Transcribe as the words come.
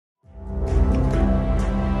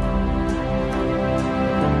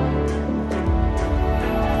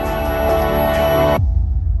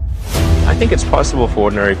possible for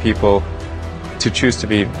ordinary people to choose to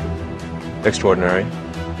be extraordinary.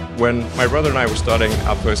 When my brother and I were starting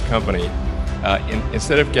our first company,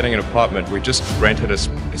 instead of getting an apartment, we just rented a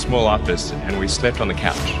small office and we slept on the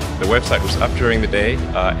couch. The website was up during the day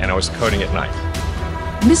and I was coding at night.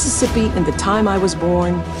 Mississippi, in the time I was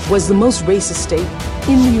born, was the most racist state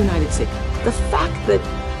in the United States. The fact that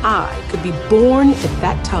I could be born at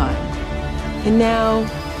that time and now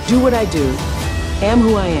do what I do, am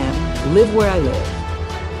who I am, live where I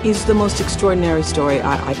live, is the most extraordinary story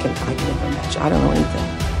I can ever imagine. I don't know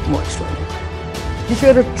anything more extraordinary. If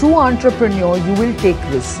you're a true entrepreneur, you will take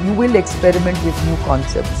risks, you will experiment with new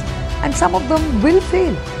concepts, and some of them will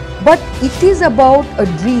fail. But it is about a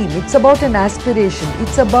dream, it's about an aspiration,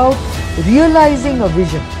 it's about realizing a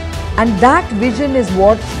vision. And that vision is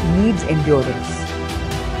what needs endurance.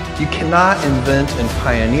 You cannot invent and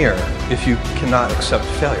pioneer if you cannot accept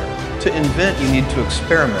failure. To invent, you need to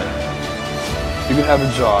experiment. You can have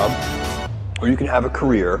a job, or you can have a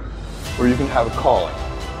career, or you can have a calling.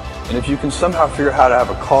 And if you can somehow figure out how to have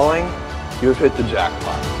a calling, you have hit the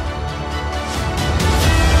jackpot.